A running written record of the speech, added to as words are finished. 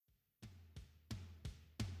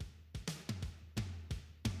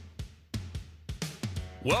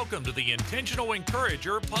Welcome to the Intentional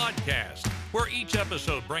Encourager podcast, where each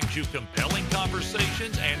episode brings you compelling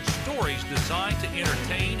conversations and stories designed to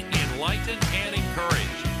entertain, enlighten, and encourage.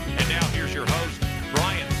 And now here's your host,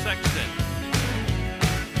 Brian Sexton.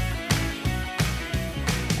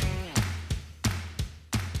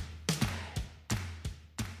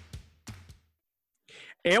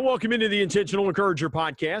 And welcome into the Intentional Encourager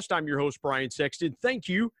podcast. I'm your host, Brian Sexton. Thank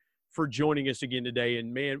you for joining us again today.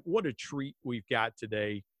 And man, what a treat we've got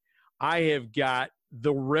today. I have got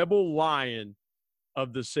the rebel lion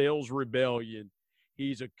of the sales rebellion.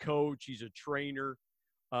 He's a coach. He's a trainer.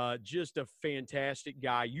 Just a fantastic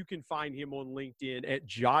guy. You can find him on LinkedIn at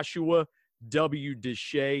Joshua W.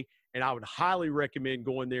 Desha. And I would highly recommend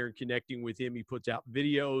going there and connecting with him. He puts out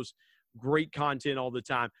videos, great content all the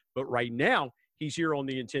time. But right now, he's here on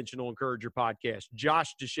the Intentional Encourager podcast.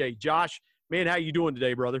 Josh Desha. Josh, man, how you doing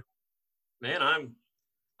today, brother? Man,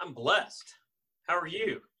 I'm blessed. How are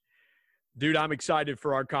you? Dude, I'm excited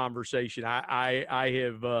for our conversation. I've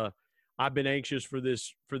been anxious for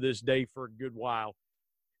this day for a good while.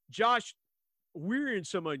 Josh, we're in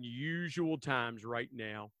some unusual times right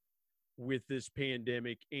now with this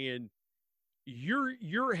pandemic, and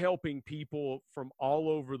you're helping people from all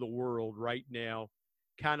over the world right now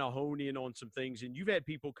kind of hone in on some things, and you've had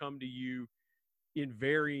people come to you in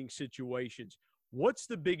varying situations. What's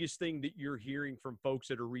the biggest thing that you're hearing from folks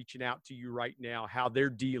that are reaching out to you right now, how they're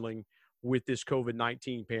dealing with this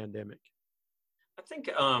COVID-19 pandemic? I think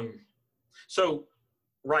so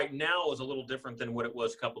right now is a little different than what it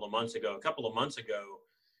was a couple of months ago. A couple of months ago,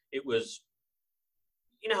 it was,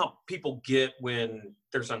 you know how people get when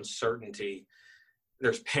there's uncertainty,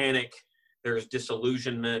 there's panic, there's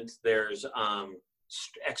disillusionment, there's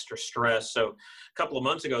extra stress. So a couple of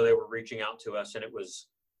months ago, they were reaching out to us and it was,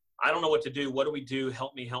 I don't know what to do. What do we do?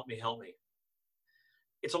 Help me, help me, help me.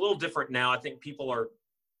 It's a little different now. I think people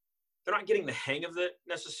they're not getting the hang of it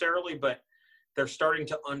necessarily, but they're starting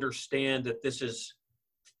to understand that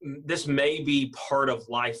this may be part of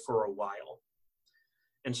life for a while.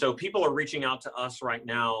 And so people are reaching out to us right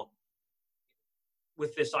now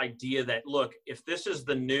with this idea that, look, if this is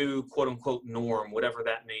the new quote unquote norm, whatever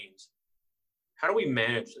that means, how do we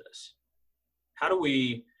manage this? How do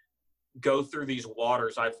we go through these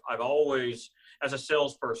waters? I've always, as a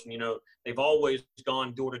salesperson, they've always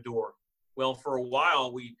gone door to door. Well, for a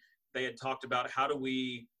while, they had talked about how do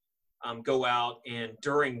we go out and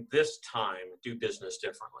during this time do business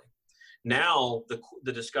differently. Now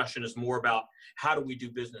the discussion is more about how do we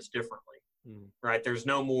do business differently, right? There's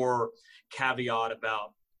no more caveat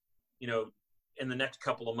about, in the next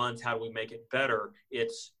couple of months, how do we make it better?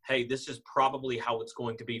 It's, hey, this is probably how it's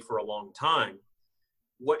going to be for a long time.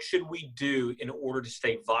 What should we do in order to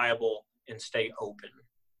stay viable and stay open?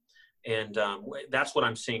 And that's what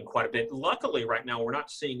I'm seeing quite a bit. Luckily, right now, I'm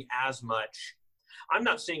not seeing as much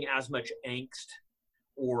angst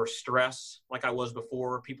or stress like I was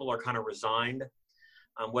before. People are kind of resigned.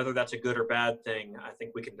 Whether that's a good or bad thing, I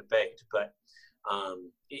think we can debate. But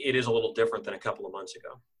it is a little different than a couple of months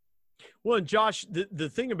ago. Well, and Josh, the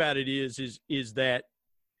thing about it is that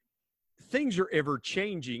things are ever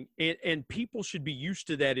changing, and people should be used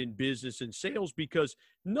to that in business and sales because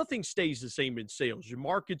nothing stays the same in sales. Your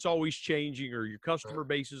market's always changing or your customer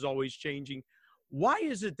base is always changing. Why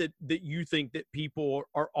is it that you think that people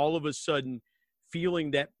are all of a sudden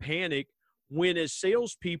feeling that panic when as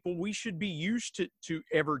salespeople, we should be used to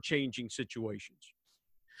ever-changing situations?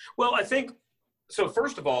 Well, I think, so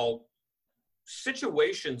first of all,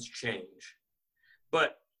 situations change,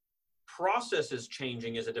 but processes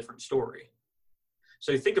changing is a different story.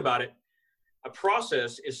 So you think about it, a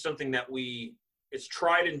process is something that it's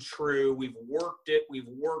tried and true. We've worked it.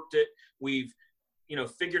 We've,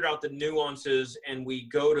 figured out the nuances, and we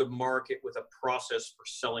go to market with a process for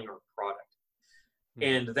selling our product.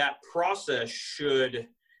 And that process should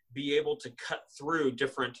be able to cut through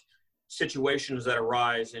different situations that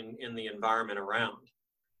arise in the environment around.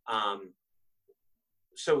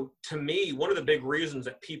 So to me, one of the big reasons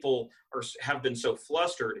that people have been so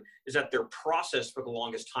flustered is that their process for the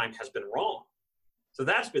longest time has been wrong. So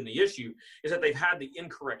that's been the issue, is that they've had the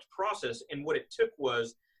incorrect process. And what it took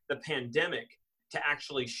was the pandemic to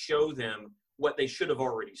actually show them what they should have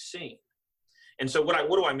already seen. And so what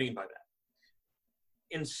do I mean by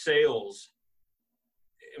that? In sales,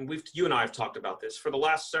 and you and I have talked about this, for the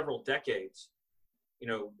last several decades,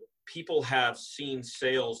 people have seen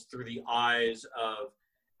sales through the eyes of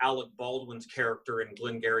Alec Baldwin's character in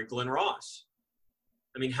Glenn Ross.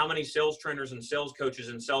 I mean, how many sales trainers and sales coaches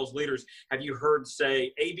and sales leaders have you heard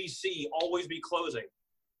say, ABC, always be closing?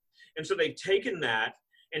 And so they've taken that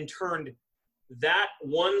and turned that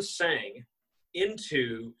one saying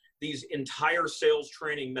into these entire sales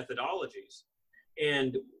training methodologies.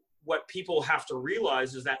 And what people have to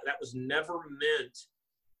realize is that that was never meant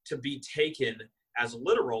to be taken as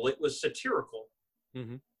literal. It was satirical.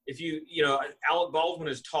 Mm-hmm. If Alec Baldwin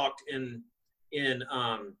has talked in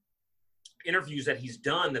interviews that he's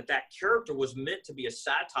done that character was meant to be a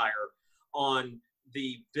satire on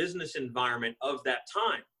the business environment of that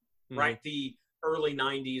time, right? The early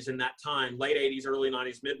 90s and that time, late 80s, early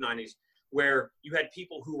 90s, mid 90s, where you had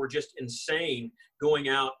people who were just insane going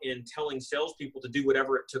out and telling salespeople to do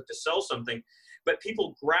whatever it took to sell something. But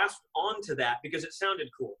people grasped onto that because it sounded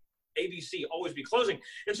cool. ABC, always be closing.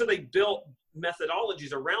 And so they built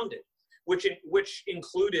methodologies around it, which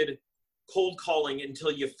included cold calling until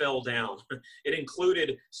you fell down. It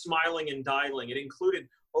included smiling and dialing. It included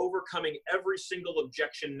overcoming every single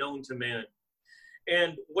objection known to man.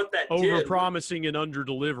 And what that over-promising and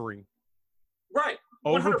under-delivering. Right.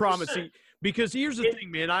 100%. Over-promising. Because here's the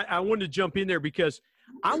thing, man. I wanted to jump in there because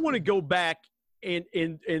I want to go back and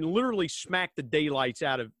literally smack the daylights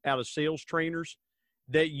out of sales trainers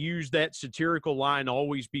that use that satirical line,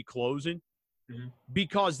 always be closing. Mm-hmm.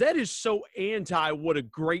 Because that is so anti what a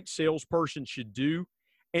great salesperson should do.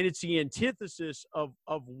 And it's the antithesis of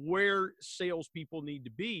where salespeople need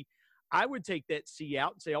to be. I would take that C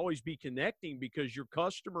out and say, always be connecting, because your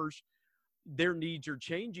customers, their needs are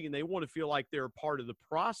changing and they want to feel like they're a part of the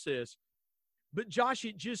process. But Josh,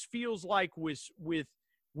 it just feels like with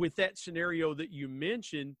that scenario that you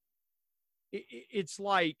mentioned, it's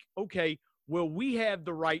like, okay, well, we have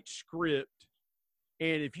the right script,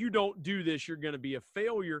 and if you don't do this, you're going to be a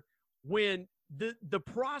failure, when the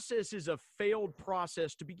process is a failed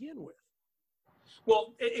process to begin with.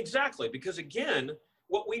 Well, exactly, because again,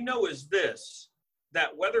 what we know is this, that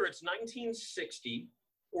whether it's 1960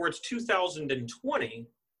 or it's 2020,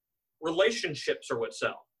 relationships are what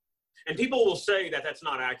sell. And people will say that that's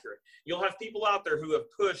not accurate. You'll have people out there who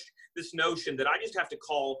have pushed this notion that I just have to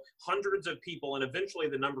call hundreds of people and eventually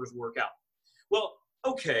the numbers work out. Well,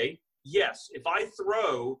 okay, yes, if I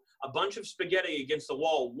throw a bunch of spaghetti against the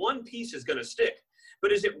wall, one piece is going to stick.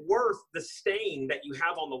 But is it worth the stain that you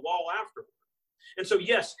have on the wall afterward? And so,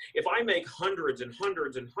 yes, if I make hundreds and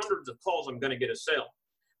hundreds and hundreds of calls, I'm going to get a sale.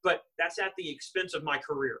 But that's at the expense of my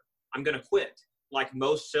career. I'm going to quit, like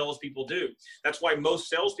most salespeople do. That's why most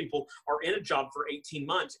salespeople are in a job for 18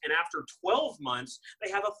 months. And after 12 months,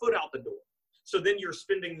 they have a foot out the door. So then you're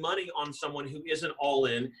spending money on someone who isn't all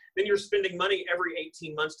in. Then you're spending money every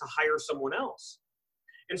 18 months to hire someone else.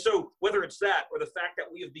 And so whether it's that or the fact that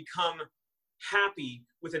we have become happy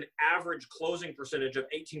with an average closing percentage of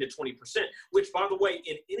 18 to 20%, which, by the way,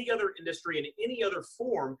 in any other industry, in any other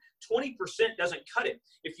form, 20% doesn't cut it.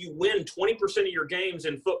 If you win 20% of your games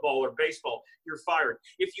in football or baseball, you're fired.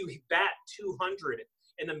 If you bat 200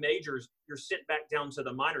 in the majors, you're sent back down to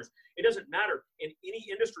the minors. It doesn't matter. In any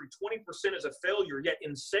industry, 20% is a failure, yet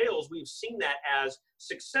in sales, we've seen that as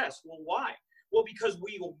success. Well, why? Well, because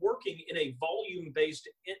we were working in a volume-based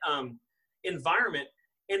environment,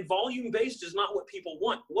 and volume-based is not what people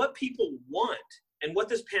want. What people want, and what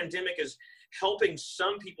this pandemic is helping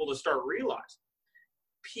some people to start realizing,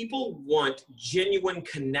 people want genuine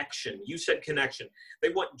connection. You said connection. They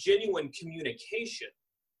want genuine communication.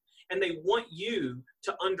 And they want you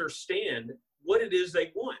to understand what it is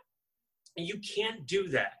they want. And you can't do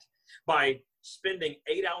that by spending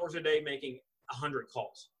 8 hours a day making 100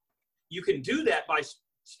 calls. You can do that by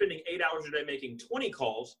spending 8 hours a day making 20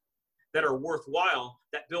 calls that are worthwhile,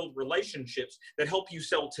 that build relationships, that help you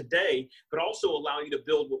sell today, but also allow you to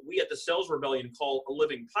build what we at the Sales Rebellion call a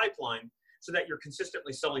living pipeline, so that you're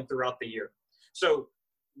consistently selling throughout the year. So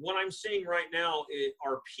what I'm seeing right now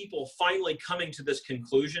are people finally coming to this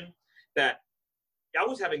conclusion that I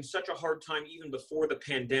was having such a hard time even before the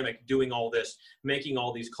pandemic doing all this, making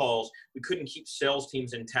all these calls. We couldn't keep sales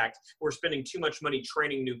teams intact. We're spending too much money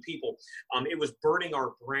training new people. It was burning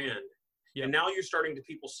our brand. Yep. And now you're starting to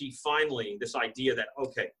people see finally this idea that,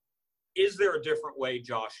 okay, is there a different way,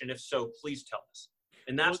 Josh? And if so, please tell us.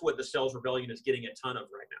 And that's what the Sales Rebellion is getting a ton of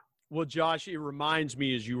right now. Well, Josh, it reminds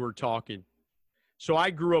me as you were talking. So I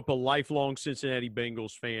grew up a lifelong Cincinnati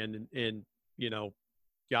Bengals fan, and you know,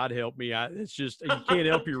 God help me. It's just, you can't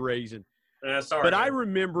help your raising. Sorry, but man. I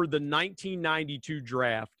remember the 1992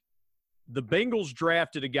 draft. The Bengals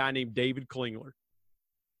drafted a guy named David Klingler,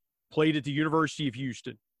 played at the University of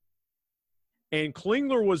Houston. And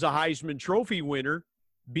Klingler was a Heisman Trophy winner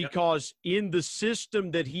because in the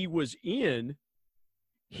system that he was in,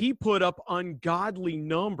 he put up ungodly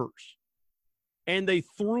numbers. And they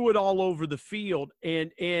threw it all over the field.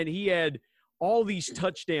 And he had all these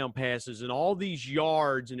touchdown passes and all these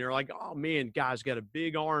yards, and they're like, oh, man, guy's got a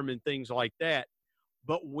big arm and things like that.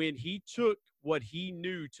 But when he took what he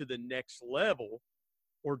knew to the next level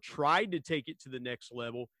or tried to take it to the next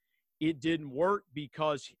level, it didn't work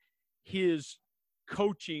because his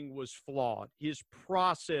coaching was flawed. His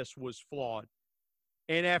process was flawed.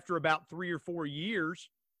 And after about 3 or 4 years,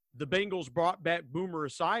 the Bengals brought back Boomer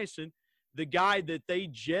Esiason, the guy that they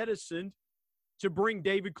jettisoned to bring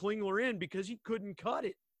David Klingler in because he couldn't cut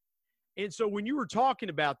it. And so when you were talking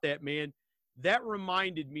about that, man, that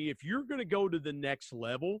reminded me, if you're going to go to the next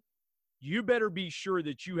level, you better be sure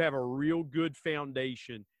that you have a real good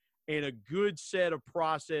foundation and a good set of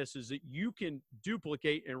processes that you can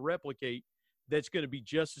duplicate and replicate that's going to be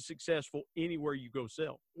just as successful anywhere you go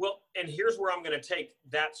sell. Well, and here's where I'm going to take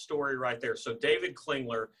that story right there. So David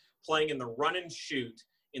Klingler playing in the run and shoot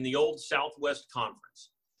in the old Southwest Conference.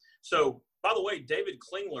 So, by the way, David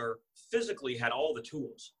Klingler physically had all the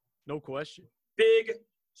tools. No question. Big,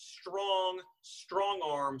 strong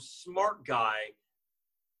arm, smart guy,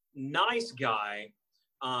 nice guy.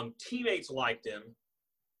 Teammates liked him.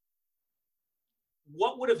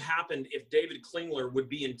 What would have happened if David Klingler would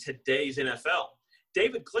be in today's NFL?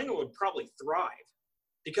 David Klingler would probably thrive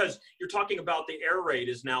because you're talking about the air raid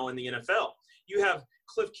is now in the NFL. You have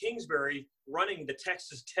Cliff Kingsbury running the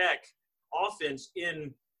Texas Tech offense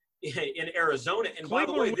in Arizona. And Klingler by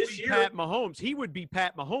the way, would this be year, Pat Mahomes. He would be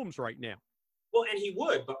Pat Mahomes right now. well, and he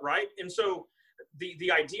would, but right. And so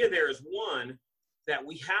the idea there is, one, that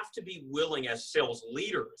we have to be willing as sales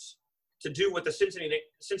leaders to do what the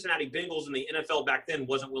Cincinnati Bengals in the NFL back then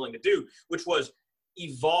wasn't willing to do, which was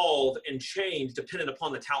evolve and change dependent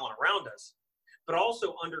upon the talent around us. But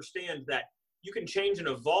also understand that you can change and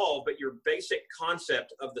evolve, but your basic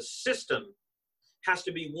concept of the system has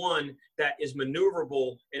to be one that is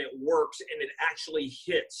maneuverable and it works and it actually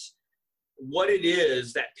hits what it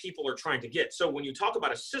is that people are trying to get. So when you talk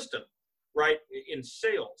about a system, right, in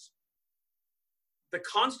sales, the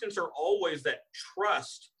constants are always that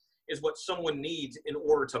trust is what someone needs in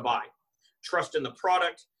order to buy. Trust in the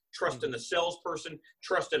product, trust in the salesperson,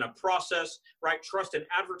 trust in a process, right? Trust in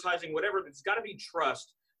advertising, whatever. It's got to be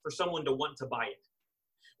trust for someone to want to buy it.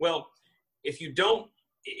 Well,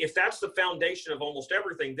 if that's the foundation of almost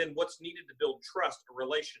everything, then what's needed to build trust? A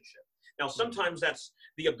relationship. Now, sometimes that's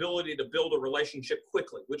the ability to build a relationship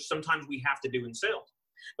quickly, which sometimes we have to do in sales.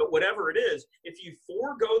 But whatever it is, if you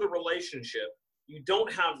forego the relationship, you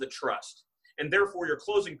don't have the trust. And therefore, your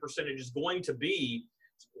closing percentage is going to be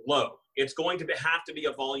low. It's going to have to be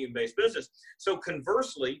a volume-based business. So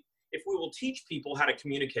conversely, if we will teach people how to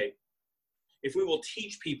communicate, if we will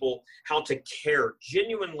teach people how to care,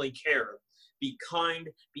 genuinely care, be kind,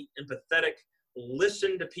 be empathetic,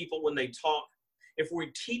 listen to people when they talk, if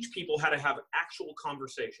we teach people how to have actual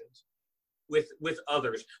conversations with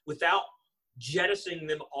others without jettisoning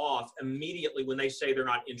them off immediately when they say they're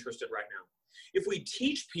not interested right now. If we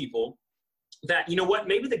teach people that, you know what,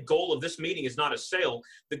 maybe the goal of this meeting is not a sale.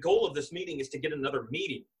 The goal of this meeting is to get another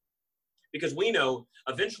meeting. Because we know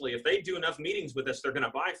eventually if they do enough meetings with us, they're going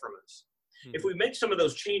to buy from us. If we make some of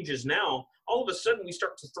those changes now, all of a sudden we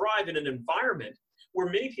start to thrive in an environment where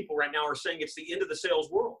many people right now are saying it's the end of the sales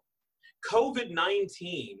world.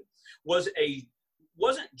 COVID-19 wasn't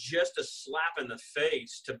just a slap in the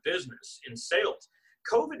face to business in sales.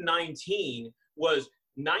 COVID-19 was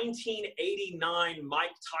 1989 Mike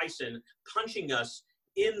Tyson punching us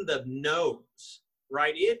in the nose,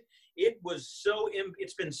 right?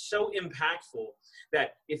 It's been so impactful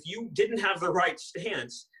that if you didn't have the right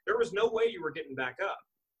stance, there was no way you were getting back up.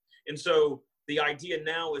 And so the idea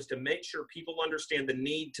now is to make sure people understand the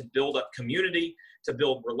need to build up community, to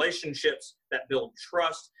build relationships that build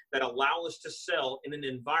trust, that allow us to sell in an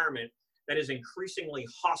environment that is increasingly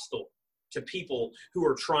hostile to people who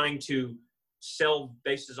are trying to sell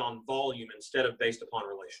based on volume instead of based upon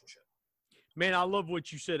relationship. Man, I love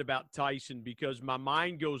what you said about Tyson because my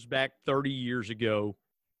mind goes back 30 years ago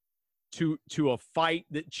to a fight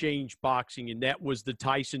that changed boxing, and that was the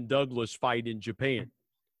Tyson-Douglas fight in Japan.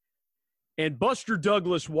 And Buster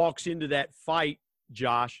Douglas walks into that fight,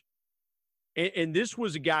 Josh, and this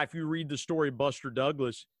was a guy, if you read the story of Buster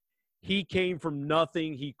Douglas, he came from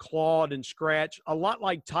nothing. He clawed and scratched, a lot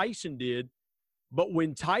like Tyson did. But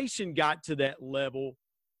when Tyson got to that level,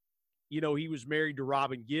 you know, he was married to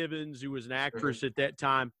Robin Givens, who was an actress at that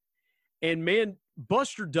time. And, man,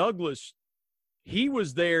 Buster Douglas, he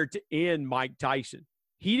was there to end Mike Tyson.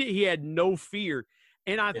 He had no fear.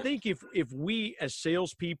 And I think if we as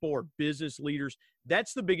salespeople or business leaders,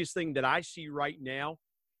 that's the biggest thing that I see right now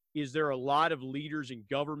is there are a lot of leaders in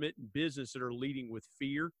government and business that are leading with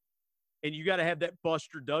fear. And you got to have that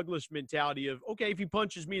Buster Douglas mentality of, okay, if he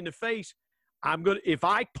punches me in the face, if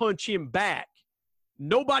I punch him back,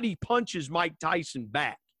 nobody punches Mike Tyson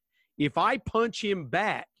back. If I punch him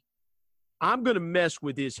back, I'm going to mess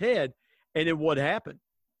with his head. And then what happened?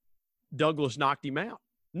 Douglas knocked him out.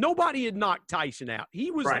 Nobody had knocked Tyson out.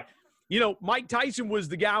 He was, right. Mike Tyson was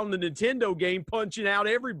the guy on the Nintendo game punching out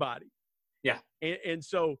everybody. Yeah. And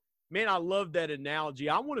so, man, I love that analogy.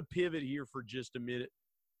 I want to pivot here for just a minute.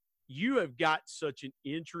 You have got such an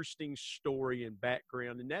interesting story and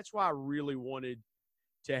background, and that's why I really wanted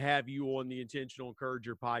to have you on the Intentional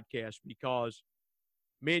Encourager podcast because,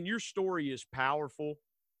 man, your story is powerful,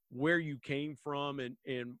 where you came from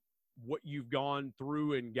and what you've gone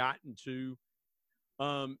through and gotten to.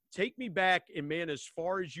 Take me back, and, man, as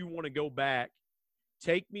far as you want to go back,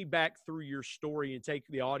 take me back through your story and take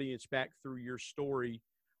the audience back through your story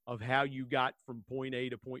of how you got from point A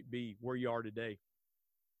to point B, where you are today.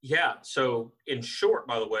 Yeah. So in short,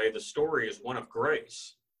 by the way, the story is one of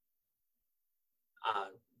grace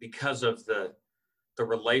because of the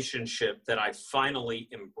relationship that I finally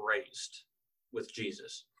embraced with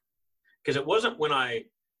Jesus. Because it wasn't when I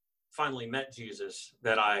finally met Jesus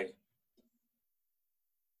that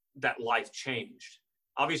life changed.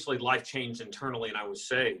 Obviously, life changed internally and I was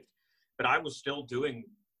saved, but I was still doing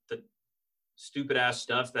the stupid ass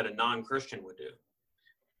stuff that a non-Christian would do.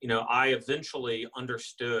 I eventually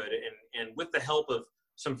understood, and with the help of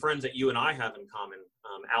some friends that you and I have in common,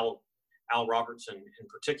 Al Robertson in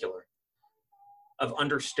particular, of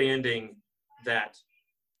understanding that.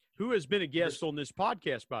 Who has been a guest on this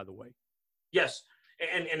podcast, by the way. Yes.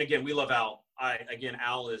 And again, we love Al.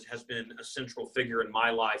 Al has been a central figure in my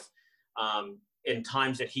life in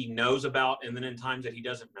times that he knows about and then in times that he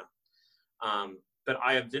doesn't know. But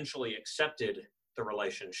I eventually accepted the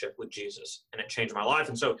relationship with Jesus, and it changed my life.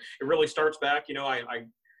 And so it really starts back. I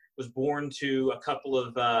was born to a couple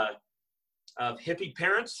of hippie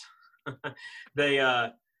parents. They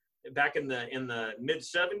back in the mid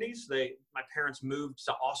 70s. My parents moved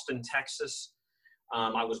to Austin, Texas.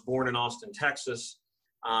 I was born in Austin, Texas.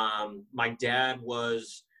 My dad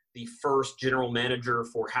was the first general manager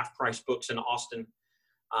for Half Price Books in Austin.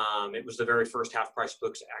 It was the very first Half Price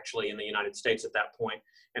Books actually in the United States at that point.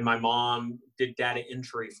 And my mom did data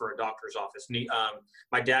entry for a doctor's office.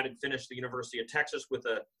 My dad had finished the University of Texas with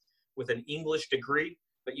an English degree,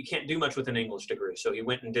 but you can't do much with an English degree. So he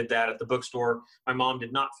went and did that at the bookstore. My mom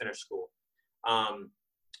did not finish school.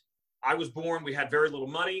 I was born, we had very little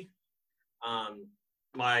money.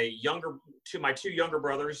 My two younger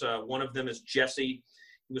brothers, one of them is Jesse.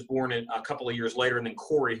 He was born a couple of years later, and then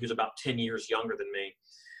Corey, who's about 10 years younger than me.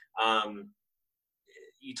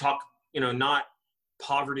 You talk, not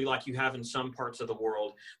poverty like you have in some parts of the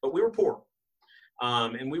world, but we were poor.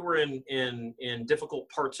 And we were in difficult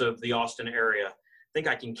parts of the Austin area. I think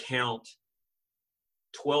I can count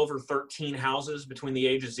 12 or 13 houses between the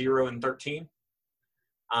ages 0 and 13.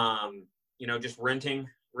 Just renting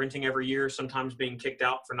every year, sometimes being kicked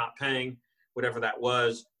out for not paying, whatever that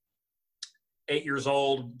was. 8 years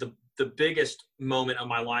old, the biggest moment of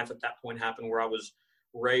my life at that point happened where I was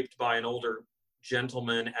raped by an older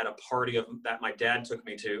gentleman at a party that my dad took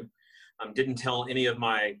me to. Didn't tell any of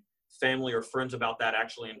my family or friends about that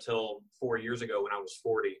actually until 4 years ago when I was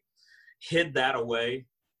 40. Hid that away.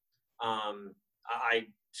 I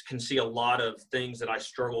can see a lot of things that I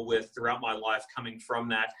struggle with throughout my life coming from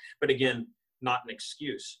that. But again, not an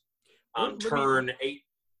excuse.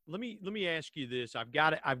 Let me ask you this. I've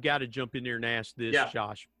got to jump in there and ask this, yeah.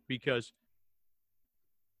 Josh, because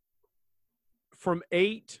from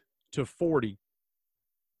 8 to 40,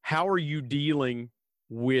 how are you dealing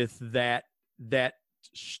with that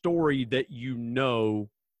story that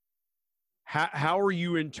how are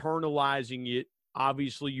you internalizing it?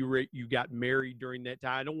 Obviously, you got married during that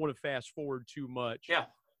time. I don't want to fast forward too much. Yeah.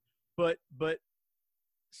 But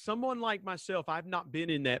someone like myself, I've not been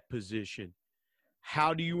in that position.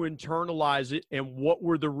 How do you internalize it, and what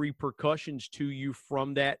were the repercussions to you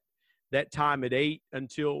from that time at 8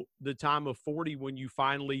 until the time of 40 when you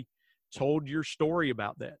finally told your story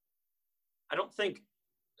about that? I don't think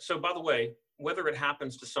so. By the way, whether it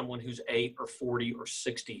happens to someone who's 8 or 40 or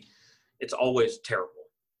 60, it's always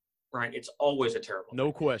terrible, right? It's always a terrible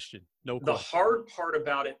No thing. question. The hard part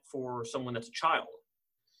about it for someone that's a child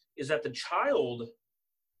is that the child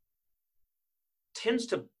tends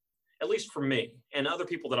to, at least for me and other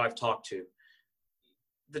people that I've talked to,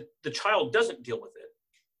 the child doesn't deal with it.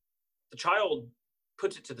 The child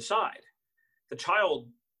puts it to the side. The child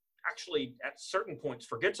actually at certain points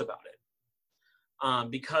forgets about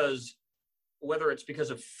it because whether it's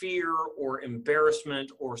because of fear or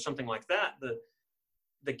embarrassment or something like that,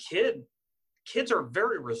 the kid kids are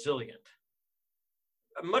very resilient,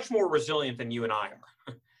 much more resilient than you and I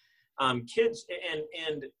are. Kids,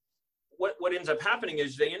 and what ends up happening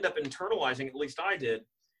is they end up internalizing, at least I did,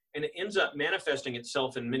 and it ends up manifesting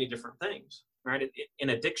itself in many different things, right? In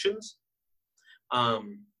addictions,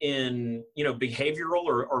 in, behavioral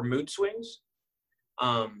or mood swings.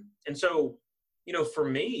 And so, for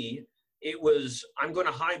me, it was, I'm going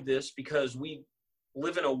to hide this because we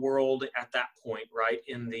live in a world at that point, right,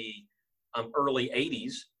 in the early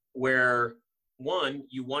 80s, where, one,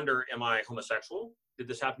 you wonder, am I homosexual? Did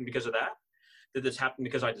this happen because of that? Did this happen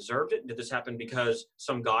because I deserved it? Did this happen because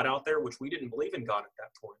some God out there, which we didn't believe in God at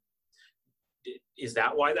that point? Is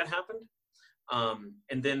that why that happened?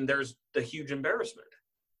 And then there's the huge embarrassment.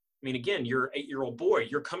 I mean, again, you're an 8-year-old boy.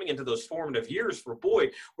 You're coming into those formative years for a boy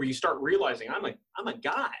where you start realizing I'm a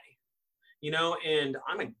guy, and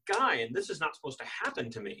I'm a guy, and this is not supposed to happen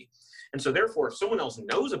to me. And so therefore, if someone else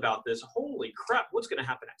knows about this, holy crap, what's going to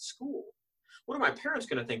happen at school? What are my parents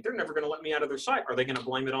going to think? They're never going to let me out of their sight. Are they going to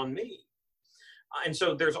blame it on me? And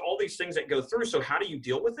so there's all these things that go through. So how do you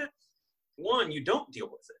deal with it? One, you don't deal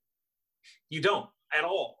with it. You don't at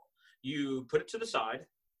all. You put it to the side.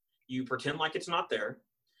 You pretend like it's not there.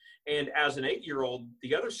 And as an 8-year-old,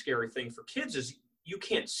 the other scary thing for kids is you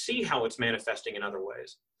can't see how it's manifesting in other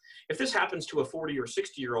ways. If this happens to a 40 or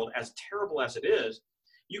 60-year-old, as terrible as it is,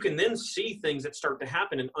 you can then see things that start to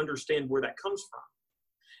happen and understand where that comes from.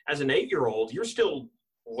 As an 8-year-old, you're still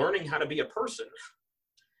learning how to be a person.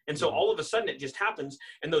 And so all of a sudden it just happens.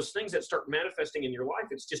 And those things that start manifesting in your life,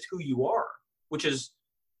 it's just who you are, which is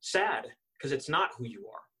sad because it's not who you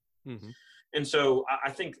are. Mm-hmm. And so I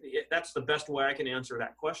think that's the best way I can answer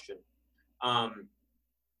that question.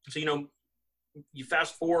 So, you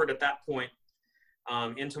fast forward at that point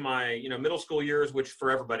into my, middle school years, which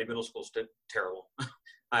for everybody, middle school's terrible.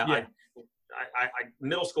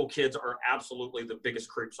 Middle school kids are absolutely the biggest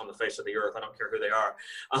creeps on the face of the earth. I don't care who they are.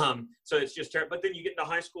 So it's just terrible. But then you get into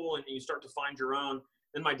high school and you start to find your own.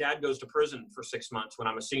 Then my dad goes to prison for 6 months when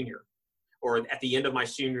I'm a senior, or at the end of my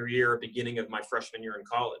senior year, beginning of my freshman year in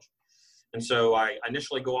college. And so I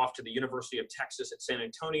initially go off to the University of Texas at San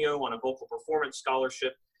Antonio on a vocal performance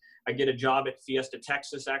scholarship. I get a job at Fiesta,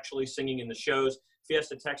 Texas, actually singing in the shows.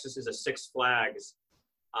 Fiesta, Texas is a Six Flags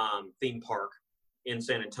theme park in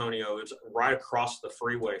San Antonio. It's right across the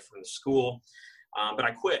freeway from the school. But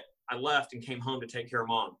I quit. I left and came home to take care of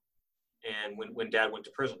mom. And when dad went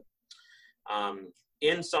to prison.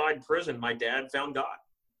 Inside prison, my dad found God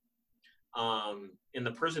in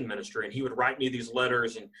the prison ministry. And he would write me these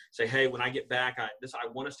letters and say, hey, when I get back, I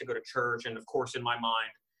want us to go to church. And of course, in my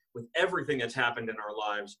mind, with everything that's happened in our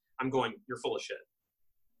lives, I'm going, you're full of shit.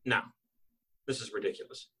 No, this is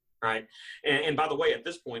ridiculous. Right. And by the way, at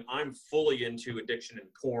this point, I'm fully into addiction and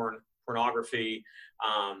pornography,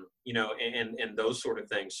 and those sort of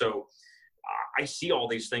things. So I see all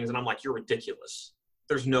these things and I'm like, you're ridiculous.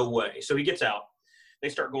 There's no way. So he gets out. They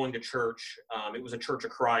start going to church. It was a Church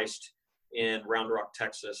of Christ in Round Rock,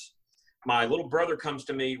 Texas. My little brother comes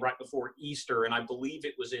to me right before Easter, and I believe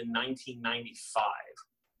it was in 1995.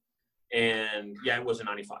 And yeah, it was in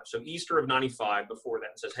 95. So Easter of 95 before that,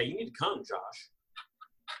 and says, hey, you need to come, Josh.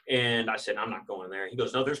 And I said, I'm not going there. He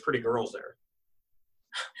goes, no, there's pretty girls there.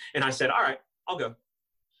 And I said, all right, I'll go.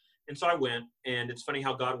 And so I went, and it's funny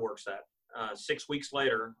how God works that. 6 weeks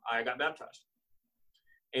later, I got baptized.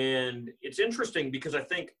 And it's interesting because I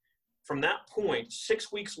think from that point,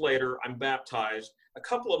 6 weeks later, I'm baptized. A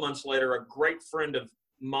couple of months later, a great friend of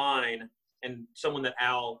mine and someone that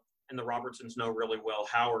Al and the Robertsons know really well,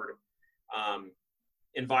 Howard,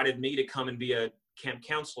 invited me to come and be a camp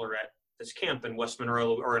counselor at this camp in West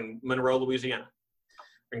Monroe, or in Monroe, Louisiana,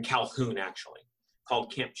 in Calhoun, actually,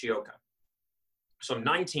 called Camp Chioka. So I'm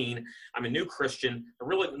 19. I'm a new Christian. I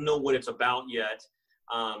really don't know what it's about yet.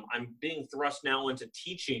 I'm being thrust now into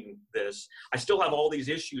teaching this. I still have all these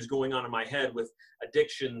issues going on in my head with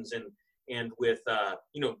addictions and with,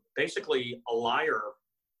 basically a liar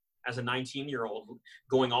as a 19-year-old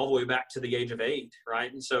going all the way back to the age of 8,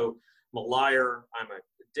 right? And so I'm a liar. I'm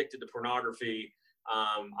addicted to pornography.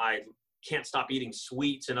 I can't stop eating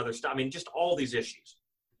sweets and other stuff. I mean, just all these issues.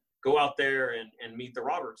 Go out there and meet the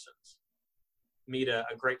Robertsons. Meet a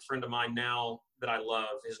great friend of mine now that I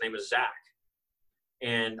love. His name is Zach.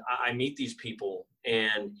 And I meet these people.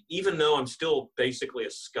 And even though I'm still basically a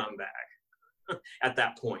scumbag at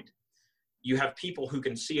that point, you have people who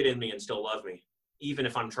can see it in me and still love me, even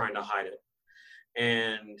if I'm trying to hide it.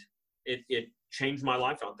 And it changed my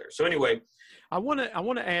life out there. So anyway, I want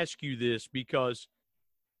to ask you this, because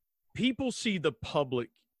people see the public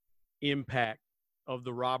impact of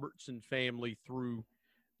the Robertson family through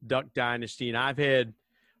Duck Dynasty. And I've had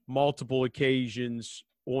multiple occasions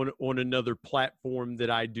on another platform that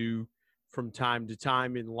I do from time to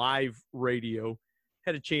time in live radio.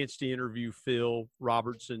 Had a chance to interview Phil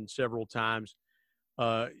Robertson several times.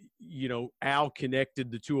 Al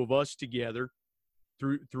connected the two of us together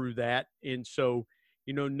through that. And so,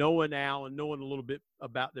 knowing Al and knowing a little bit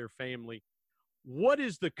about their family, what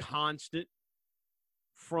is the constant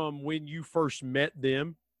from when you first met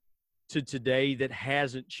them to today that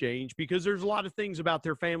hasn't changed? Because there's a lot of things about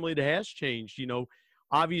their family that has changed.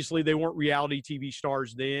 Obviously they weren't reality TV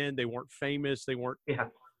stars then. They weren't famous. They weren't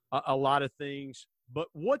a lot of things. But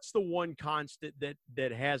what's the one constant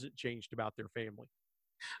that hasn't changed about their family?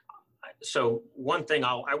 So one thing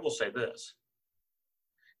I will say this.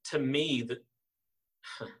 To me,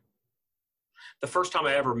 the first time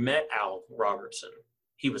I ever met Al Robertson,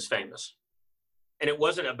 he was famous. And it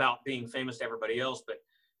wasn't about being famous to everybody else, but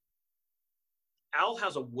Al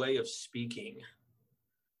has a way of speaking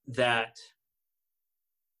that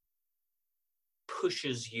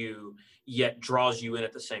pushes you yet draws you in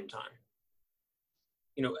at the same time.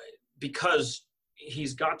 Because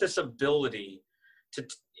he's got this ability to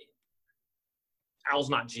Al's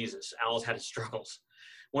not Jesus. Al's had his struggles.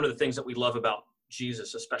 One of the things that we love about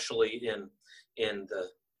Jesus, especially in the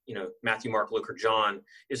Matthew, Mark, Luke, or John,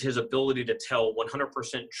 is his ability to tell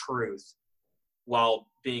 100% truth while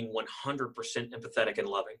being 100% empathetic and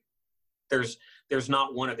loving. There's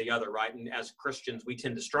not one or the other, right? And as Christians, we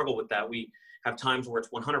tend to struggle with that. We have times where it's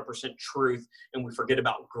 100% truth and we forget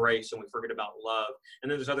about grace and we forget about love.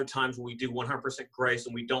 And then there's other times when we do 100% grace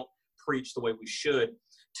and we don't preach the way we should.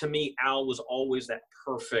 To me, Al was always that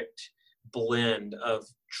perfect blend of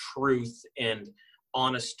truth and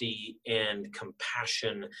honesty and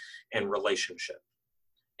compassion and relationship.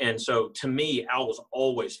 And so to me, Al was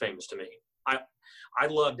always famous to me. I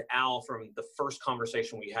loved Al from the first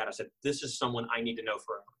conversation we had. I said, this is someone I need to know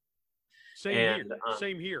forever.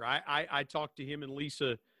 Same here. I talked to him and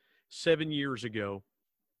Lisa 7 years ago,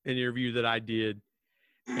 an interview that I did.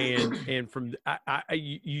 And from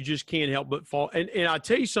you just can't help but fall. And I'll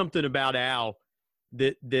tell you something about Al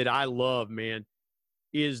that I love, man,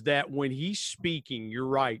 is that when he's speaking, you're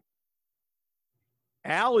right.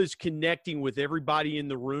 Al is connecting with everybody in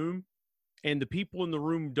the room, and the people in the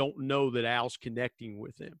room don't know that Al's connecting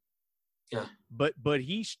with them. Yeah. But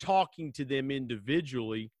he's talking to them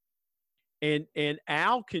individually, and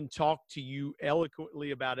Al can talk to you eloquently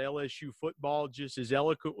about LSU football just as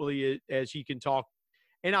eloquently as he can talk.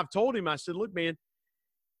 And I've told him, I said, look, man,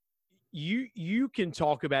 you can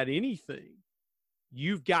talk about anything.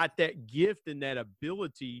 You've got that gift and that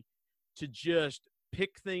ability to just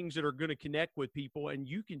pick things that are going to connect with people, and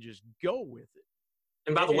you can just go with it.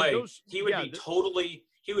 And by the way, he would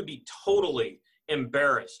be totally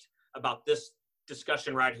embarrassed about this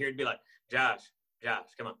discussion right here. He'd be like, Josh,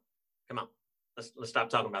 come on. Let's stop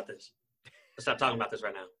talking about this. Let's stop talking about this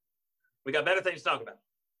right now. We got better things to talk about.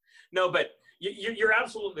 No, but you're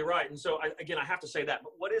absolutely right. And so I have to say that.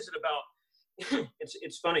 But what is it about?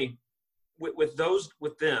 It's funny with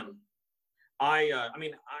them.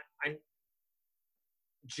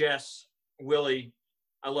 Jess, Willie,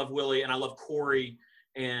 I love Willie, and I love Corey.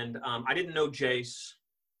 And I didn't know Jace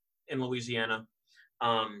in Louisiana,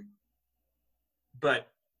 but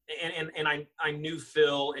I knew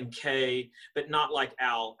Phil and Kay, but not like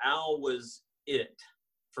Al. Al was it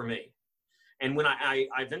for me. And when I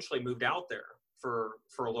eventually moved out there for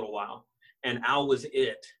a little while, and Al was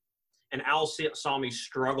it, and Al saw me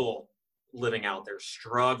struggle living out there,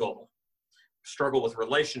 struggle with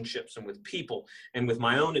relationships and with people and with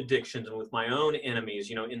my own addictions and with my own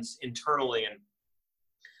enemies, internally.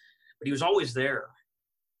 But he was always there.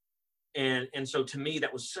 And so to me,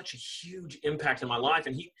 that was such a huge impact in my life.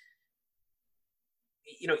 And he,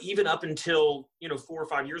 even up until, 4 or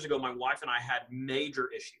 5 years ago, my wife and I had major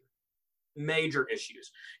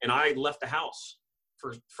issues. And I left the house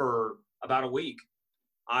for about a week.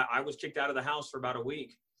 I was kicked out of the house for about a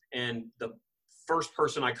week. And the first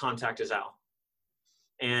person I contact is Al.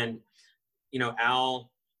 And,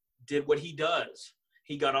 Al did what he does.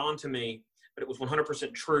 He got on to me, but it was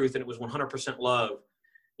 100% truth and it was 100% love.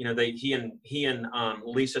 He and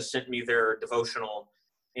Lisa sent me their devotional,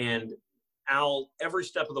 and Al, every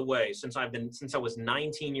step of the way since I was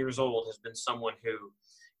 19 years old, has been someone who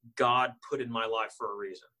God put in my life for a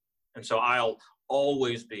reason. And so I'll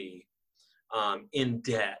always be in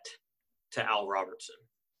debt to Al Robertson.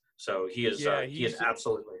 So he is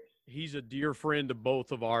absolutely. He's a dear friend of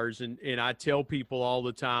both of ours. And I tell people all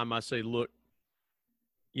the time, I say, look,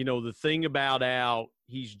 the thing about Al,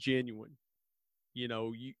 he's genuine.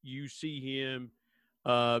 You see him.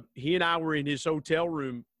 He and I were in his hotel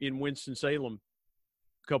room in Winston-Salem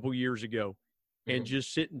a couple years ago, and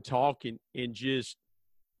just sit and talk and just,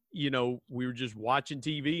 we were just watching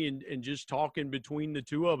TV and just talking between the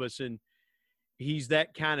two of us. And he's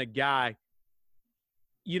that kind of guy.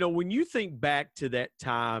 When you think back to that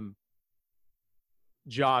time,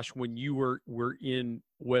 Josh, when you were in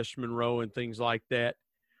West Monroe and things like that,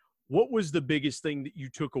 what was the biggest thing that you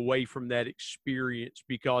took away from that experience?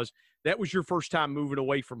 Because that was your first time moving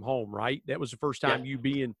away from home, right? That was the first time you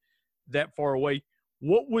being that far away.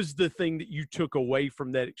 What was the thing that you took away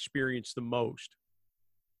from that experience the most?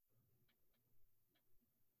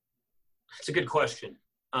 That's a good question.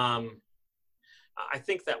 I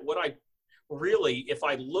think that if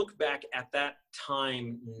I look back at that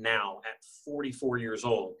time now at 44 years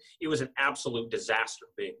old, it was an absolute disaster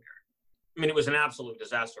being there. I mean, it was an absolute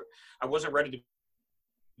disaster. I wasn't ready to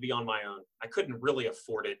be on my own. I couldn't really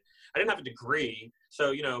afford it. I didn't have a degree.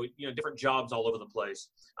 So, different jobs all over the place,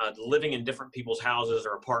 living in different people's houses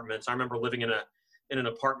or apartments. I remember living in an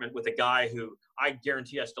apartment with a guy who I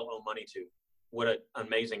guarantee I still owe money to. What an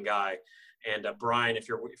amazing guy. And Brian, if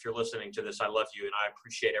you're listening to this, I love you and I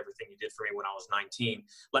appreciate everything you did for me when I was 19.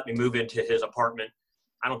 Let me move into his apartment.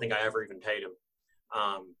 I don't think I ever even paid him.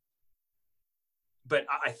 But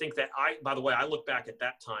I think that by the way, I look back at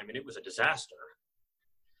that time and it was a disaster.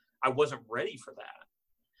 I wasn't ready for that.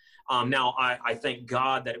 Now I thank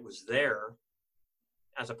God that it was there,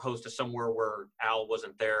 as opposed to somewhere where Al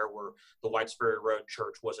wasn't there, where the Whitesbury Road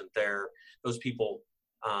Church wasn't there. Those people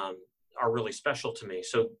are really special to me.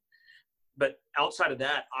 So, but outside of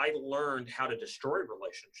that, I learned how to destroy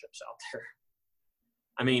relationships out there.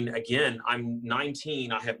 I mean, again, I'm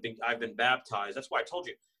 19. I've been baptized. That's why I told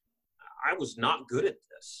you I was not good at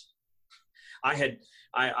this. I had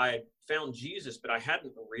found Jesus, but I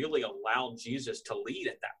hadn't really allowed Jesus to lead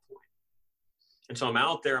at that point. And so I'm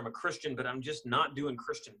out there, I'm a Christian, but I'm just not doing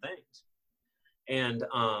Christian things. And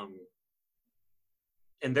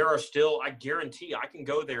there are still, I guarantee I can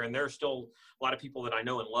go there and there are still a lot of people that I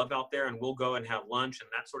know and love out there, and we'll go and have lunch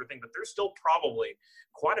and that sort of thing. But there's still probably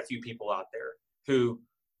quite a few people out there who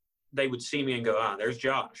they would see me and go, there's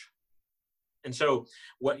Josh. And so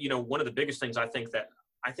one of the biggest things I think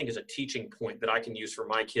is a teaching point that I can use for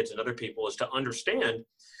my kids and other people is to understand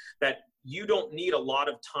that you don't need a lot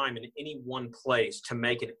of time in any one place to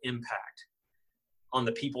make an impact on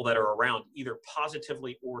the people that are around, either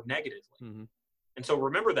positively or negatively. Mm-hmm. And so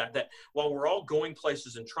remember that while we're all going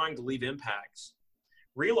places and trying to leave impacts,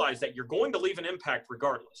 realize that you're going to leave an impact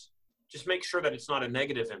regardless. Just make sure that it's not a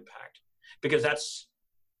negative impact, because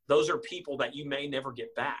those are people that you may never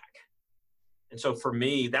get back. And so for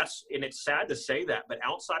me, and it's sad to say that, but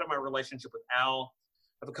outside of my relationship with Al,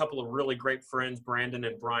 I have a couple of really great friends, Brandon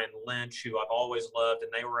and Brian Lynch, who I've always loved,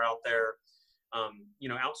 and they were out there.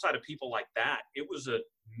 Outside of people like that, it was a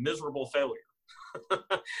miserable failure.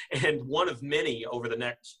 And one of many over the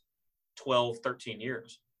next 12, 13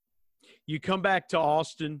 years. You come back to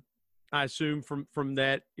Austin, I assume, from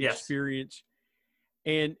that experience.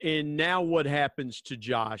 And now what happens to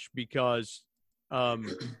Josh? Because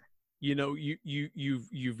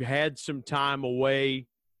you've had some time away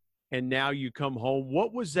and now you come home.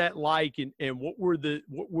 What was that like, and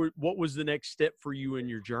what was the next step for you in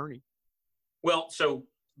your journey? Well, so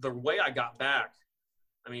the way I got back,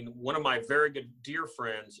 I mean, one of my very good dear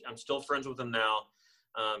friends, I'm still friends with him now.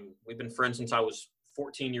 We've been friends since I was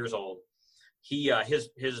 14 years old.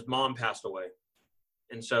 His mom passed away.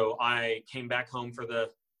 And so I came back home for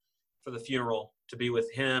the funeral to be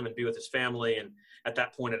with him and be with his family. And at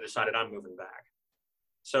that point I decided I'm moving back.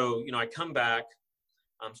 So, I come back,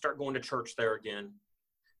 start going to church there again.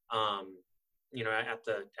 At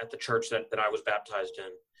the church that I was baptized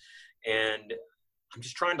in. And I'm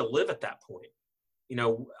just trying to live at that point.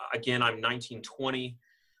 Again, I'm 19, 20,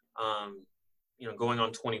 going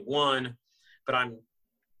on 21, but I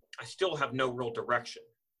still have no real direction.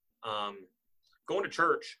 Going to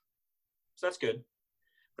church, so that's good,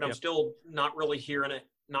 but I'm still not really hearing it,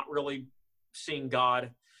 not really seeing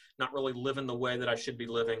God, not really living the way that I should be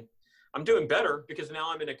living. I'm doing better because now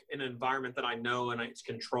I'm in an environment that I know and it's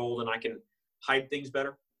controlled and I can hide things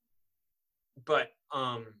better. But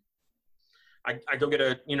I go get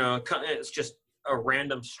it's just a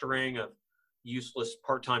random string of useless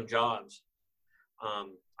part-time jobs.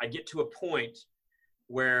 I get to a point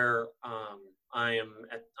where I'm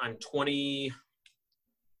 23,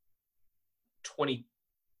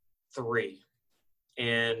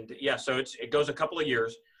 and so it goes a couple of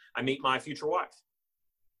years. I meet my future wife.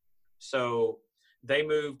 So they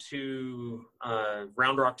moved to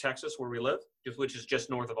Round Rock, Texas, where we live, which is just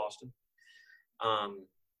north of Austin.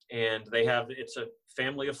 And it's a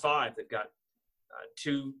family of 5. They've got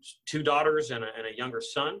two daughters and a younger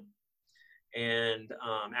son. And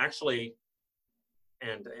actually,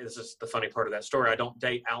 and this is the funny part of that story, I don't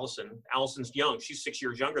date Allison. Allison's young. She's 6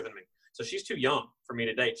 years younger than me. So she's too young for me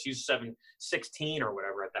to date. She's 16 or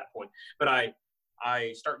whatever at that point. But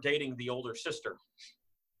I start dating the older sister.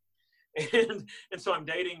 And so I'm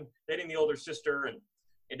dating the older sister, and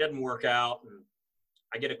it doesn't work out. And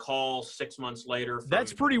I get a call 6 months later.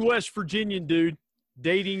 That's pretty West Virginian, dude.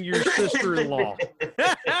 Dating your sister-in-law.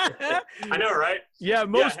 I know, right? Yeah,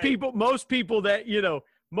 most people that's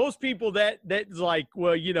like,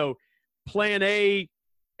 well, plan A,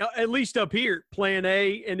 at least up here, plan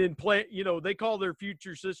A, and then they call their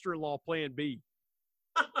future sister-in-law plan B.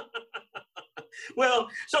 Well,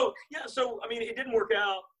 so I mean, it didn't work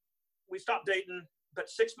out. We stopped dating, but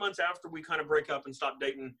 6 months after we kind of break up and stop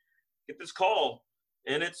dating, get this call.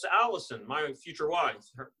 And it's Allison, my future wife,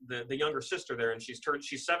 the younger sister there. And she's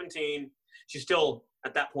 17. She's still,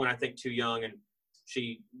 at that point, I think, too young. And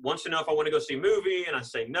she wants to know if I want to go see a movie. And I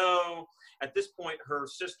say no. At this point, her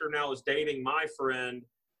sister now is dating my friend.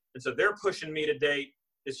 And so they're pushing me to date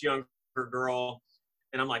this younger girl.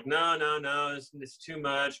 And I'm like, no, it's too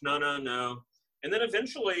much. No. And then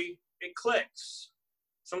eventually it clicks.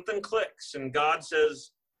 Something clicks. And God says,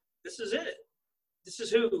 this is it. This is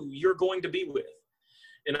who you're going to be with.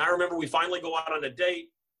 And I remember we finally go out on a date,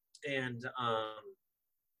 and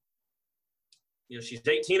she's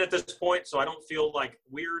 18 at this point, so I don't feel like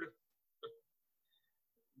weird.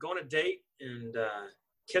 Go on a date and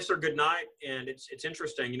kiss her goodnight, and it's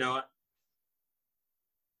interesting,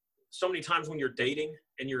 so many times when you're dating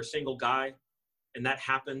and you're a single guy, and that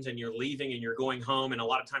happens, and you're leaving and you're going home, and a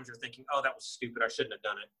lot of times you're thinking, oh, that was stupid, I shouldn't have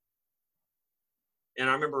done it.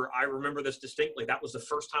 And I remember this distinctly. That was the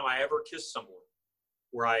first time I ever kissed someone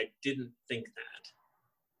where I didn't think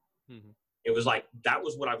that. Mm-hmm. It was like, that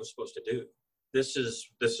was what I was supposed to do. This is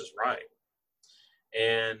right.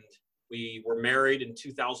 And we were married in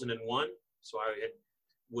 2001. So I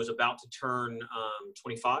was about to turn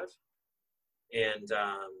 25. And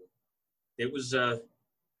it was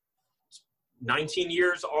 19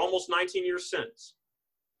 years, almost 19 years since.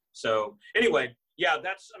 So anyway, yeah,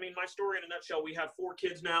 that's, my story in a nutshell. We have 4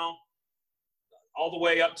 kids now, all the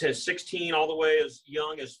way up to 16, all the way as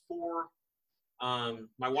young as 4.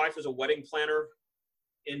 My wife is a wedding planner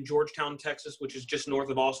in Georgetown, Texas, which is just north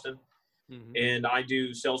of Austin. Mm-hmm. And I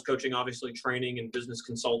do sales coaching, obviously training and business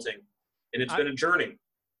consulting. And it's been a journey.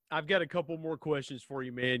 I've got a couple more questions for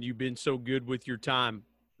you, man. You've been so good with your time.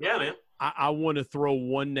 Yeah, man. I want to throw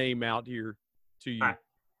one name out here to you. Right.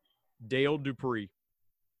 Dale Dupree.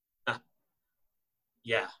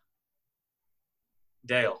 Yeah.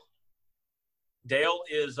 Dale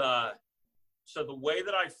is, so the way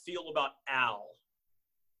that I feel about Al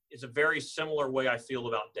is a very similar way I feel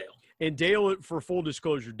about Dale. And Dale, for full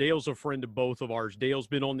disclosure, Dale's a friend of both of ours. Dale's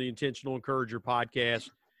been on the Intentional Encourager podcast.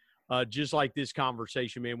 Just like this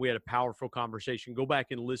conversation, man, we had a powerful conversation. Go back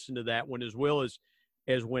and listen to that one, as well as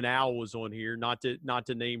when Al was on here, not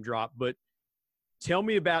to name drop, but tell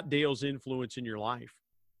me about Dale's influence in your life.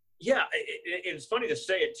 Yeah, it's funny to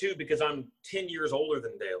say it too, because I'm 10 years older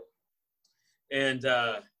than Dale. And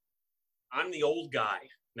I'm the old guy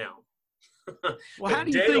now. Well, how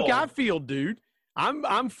do you think I feel, dude?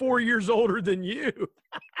 I'm 4 years older than you.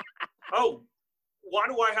 Oh, why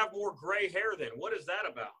do I have more gray hair then? What is that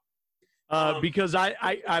about? Because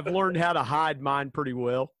I've learned how to hide mine pretty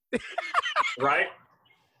well. Right?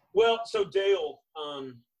 Well, so Dale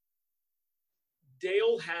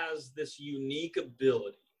has this unique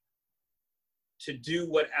ability to do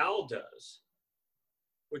what Al does,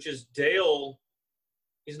 which is Dale,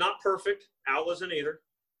 he's not perfect. Al isn't either.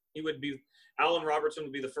 Alan Robertson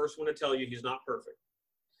would be the first one to tell you he's not perfect.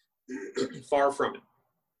 Far from it.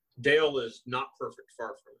 Dale is not perfect, far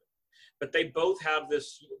from it. But they both have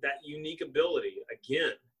that unique ability,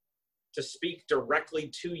 again, to speak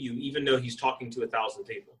directly to you, even though he's talking to 1,000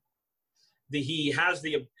 people.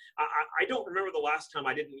 I don't remember the last time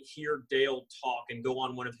I didn't hear Dale talk and go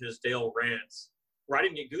on one of his Dale rants where I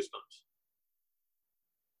didn't get goosebumps.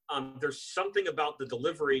 There's something about the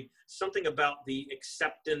delivery, something about the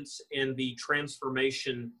acceptance and the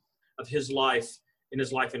transformation of his life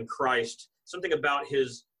in Christ, something about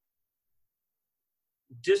his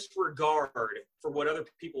disregard for what other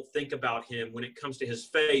people think about him when it comes to his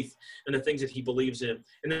faith and the things that he believes in.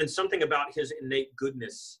 And then something about his innate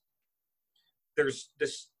goodness. There's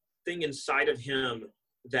this thing inside of him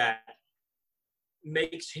that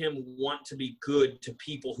makes him want to be good to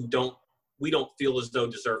people who we don't feel as though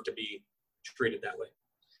deserve to be treated that way.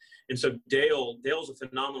 And so Dale's a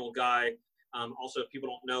phenomenal guy. Also, if people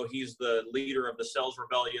don't know, he's the leader of the Sales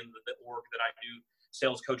Rebellion, the org that I do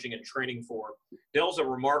sales coaching and training for. Dale's a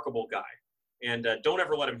remarkable guy. And don't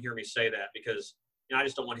ever let him hear me say that, because I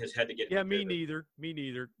just don't want his head to get. Yeah, me neither. Me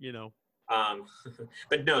neither.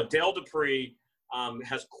 But no, Dale Dupree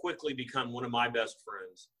has quickly become one of my best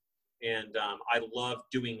friends, and I love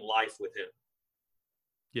doing life with him.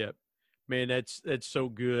 Yep, man, that's so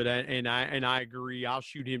good, and I agree. I'll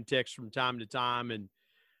shoot him texts from time to time, and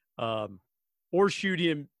or shoot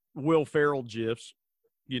him Will Ferrell gifs,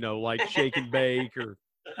 like shake and bake, or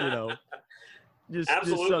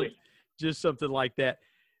Absolutely. just something like that.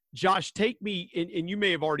 Josh, take me, and you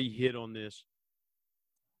may have already hit on this,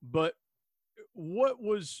 but what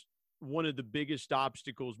was one of the biggest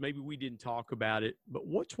obstacles? Maybe we didn't talk about it, but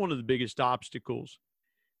what's one of the biggest obstacles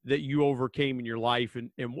that you overcame in your life,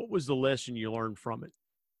 and what was the lesson you learned from it?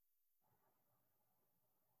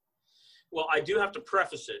 Well, I do have to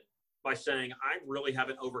preface it by saying I really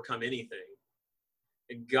haven't overcome anything.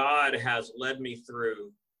 And God has led me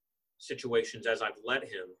through situations as I've let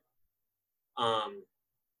him.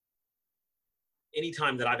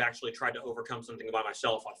 Anytime that I've actually tried to overcome something by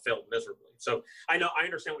myself, I've failed miserably. So I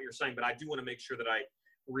understand what you're saying, but I do want to make sure that I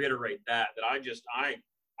reiterate that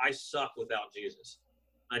I suck without Jesus.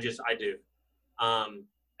 I do.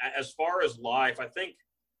 As far as life, I think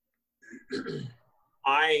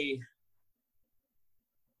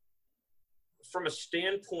from a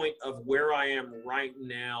standpoint of where I am right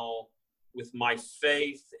now with my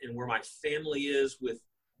faith and where my family is with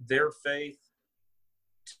their faith,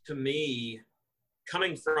 to me,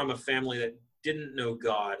 coming from a family that didn't know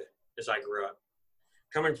God as I grew up,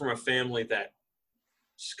 coming from a family that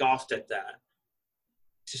scoffed at that,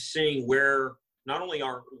 to seeing where not only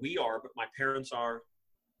we are, but my parents are,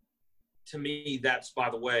 to me, that's, by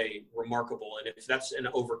the way, remarkable. And if that's an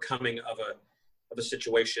overcoming of a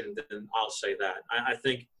situation, then I'll say that. I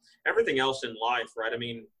think everything else in life, right? I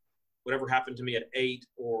mean, whatever happened to me at 8,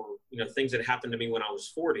 or, things that happened to me when I was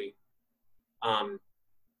 40,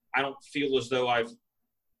 I don't feel as though I've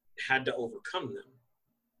had to overcome them,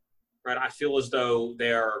 right? I feel as though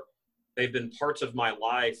they've been parts of my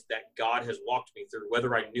life that God has walked me through,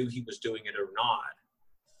 whether I knew he was doing it or not.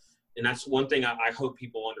 And that's one thing I hope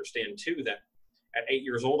people understand too, that at 8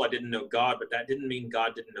 years old, I didn't know God, but that didn't mean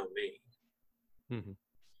God didn't know me. Mm-hmm.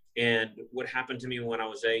 And what happened to me when I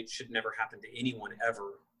was 8 should never happen to anyone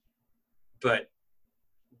ever. But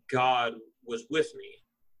God was with me,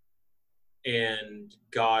 and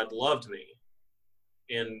God loved me,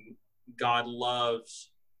 and God loved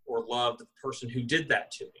the person who did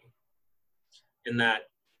that to me. And that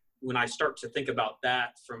when I start to think about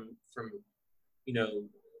that from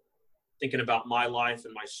thinking about my life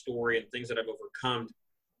and my story and things that I've overcome,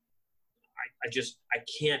 I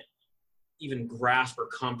can't even grasp or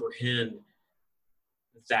comprehend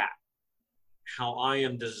that, how I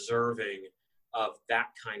am deserving of that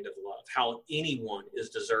kind of love, how anyone is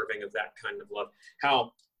deserving of that kind of love,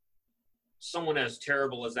 how someone as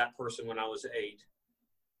terrible as that person when I was 8,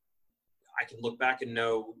 I can look back and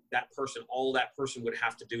know that person, all that person would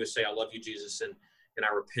have to do is say, I love you, Jesus, and I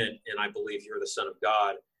repent, and I believe you're the Son of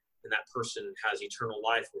God, and that person has eternal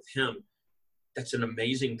life with him. That's an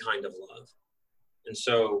amazing kind of love. And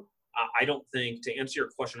so I don't think, to answer your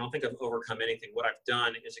question, I don't think I've overcome anything. What I've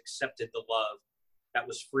done is accepted the love that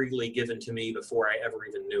was freely given to me before I ever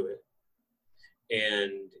even knew it.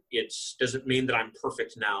 And it doesn't mean that I'm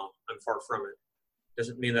perfect now. I'm far from it.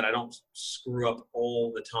 Doesn't mean that I don't screw up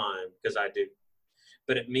all the time, because I do.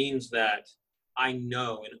 But it means that I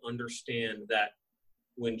know and understand that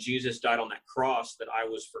when Jesus died on that cross, that I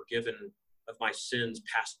was forgiven of my sins,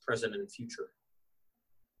 past, present, and future.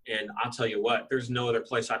 And I'll tell you what, there's no other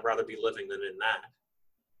place I'd rather be living than in that.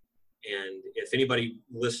 And if anybody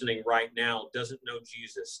listening right now doesn't know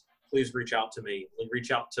Jesus, please reach out to me. Reach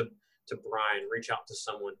out to Brian. Reach out to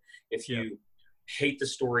someone. If you hate the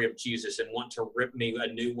story of Jesus and want to rip me a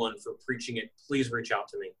new one for preaching it, please reach out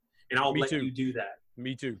to me, and I'll let you do that.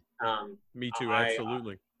 Me too. Me too.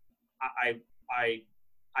 Absolutely.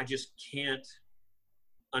 I just can't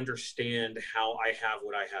understand how I have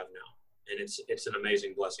what I have now. And it's an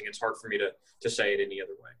amazing blessing. It's hard for me to say it any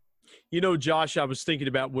other way. Josh, I was thinking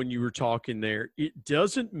about when you were talking there, it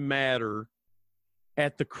doesn't matter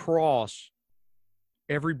at the cross,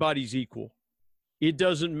 everybody's equal. It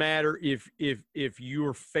doesn't matter if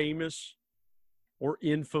you're famous or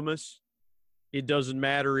infamous. It doesn't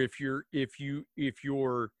matter if you're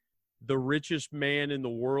the richest man in the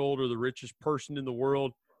world or the richest person in the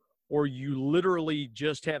world, or you literally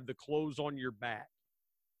just have the clothes on your back.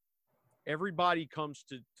 Everybody comes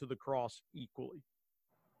to the cross equally.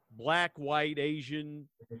 black, white, Asian,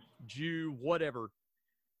 Jew, whatever.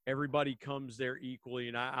 Everybody comes there equally.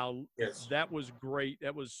 And Yes. that was great.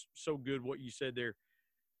 That was so good what you said there.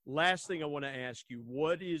 Last thing I want to ask you,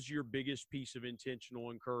 what is your biggest piece of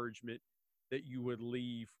intentional encouragement that you would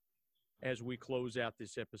leave as we close out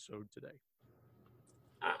this episode today?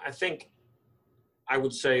 I think I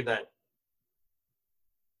would say that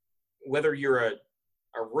whether you're a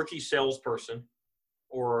rookie salesperson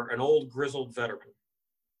or an old grizzled veteran,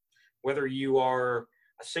 whether you are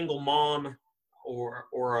a single mom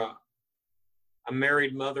or a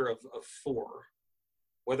married mother of 4,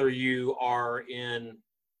 whether you are in,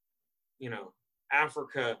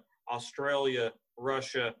 Africa, Australia,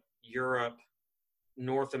 Russia, Europe,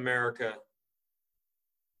 North America,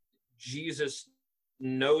 Jesus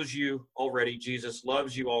knows you already. Jesus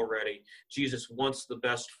loves you already. Jesus wants the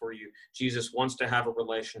best for you. Jesus wants to have a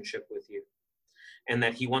relationship with you. And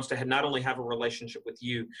that he wants to not only have a relationship with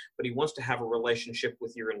you, but he wants to have a relationship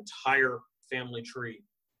with your entire family tree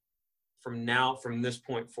from this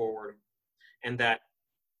point forward. And that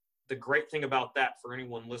the great thing about that for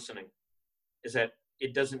anyone listening is that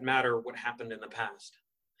it doesn't matter what happened in the past,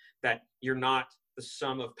 that you're not the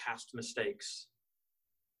sum of past mistakes,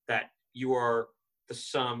 that you are the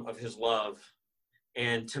sum of his love.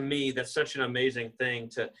 And to me, that's such an amazing thing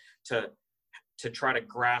to try to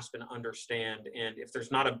grasp and understand. And if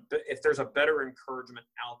there's a better encouragement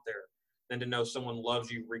out there than to know someone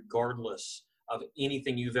loves you regardless of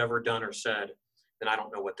anything you've ever done or said, then I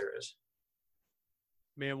don't know what there is.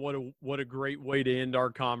 Man, what a great way to end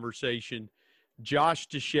our conversation. Josh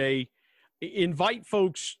Desha, invite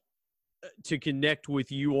folks to connect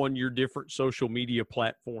with you on your different social media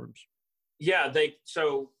platforms. Yeah,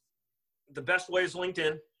 so the best way is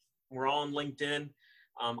LinkedIn. We're all on LinkedIn.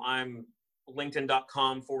 I'm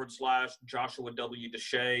linkedin.com/Joshua W.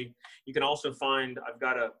 Desha. You can also I've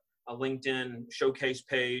got a LinkedIn showcase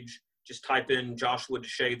page. Just type in Joshua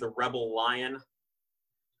Desha, the Rebel Lion.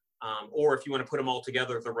 Or if you want to put them all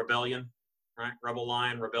together, the Rebellion, right? Rebel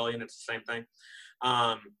Lion, Rebellion, it's the same thing.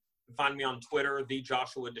 Find me on Twitter, the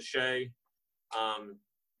Joshua Desha.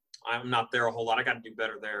 I'm not there a whole lot. I got to do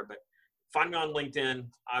better there, but find me on LinkedIn.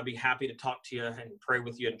 I'd be happy to talk to you and pray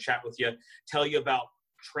with you and chat with you, tell you about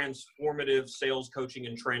transformative sales coaching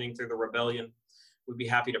and training through the Rebellion. We'd be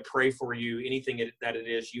happy to pray for you. Anything that it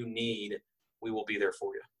is you need, we will be there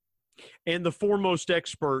for you. And the foremost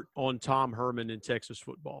expert on Tom Herman in Texas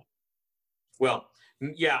football. Well,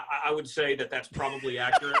 yeah, I would say that's probably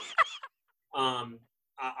accurate.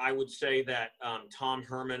 I would say that Tom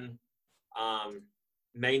Herman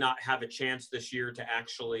may not have a chance this year to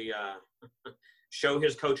actually show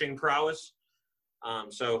his coaching prowess.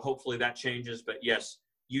 So hopefully that changes. But yes,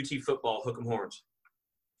 UT football, hook 'em horns.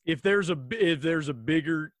 If there's a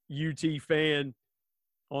bigger UT fan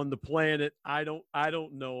on the planet, I don't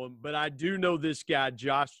know him, but I do know this guy,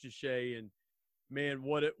 Josh Desha, and man,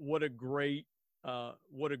 what a great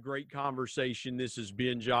conversation this has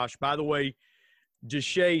been, Josh. By the way,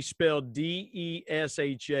 Desha spelled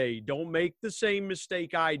Desha. Don't make the same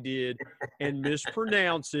mistake I did and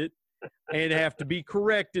mispronounce it and have to be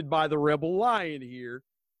corrected by the Rebel Lion here.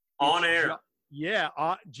 On air.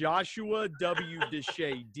 Joshua W.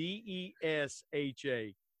 Desha,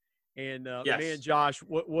 Desha. And, yes. Man, Josh,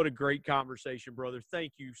 what a great conversation, brother.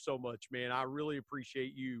 Thank you so much, man. I really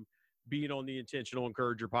appreciate you being on the Intentional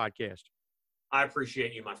Encourager podcast. I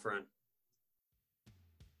appreciate you, my friend.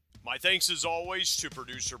 My thanks, as always, to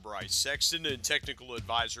producer Bryce Sexton and technical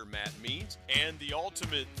advisor Matt Means. And the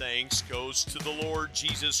ultimate thanks goes to the Lord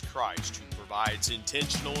Jesus Christ, who provides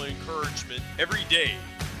intentional encouragement every day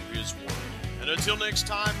through his word. And until next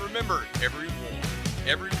time, remember, everyone,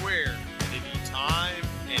 everywhere, at any time,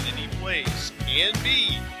 and any place can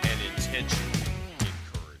be an intentional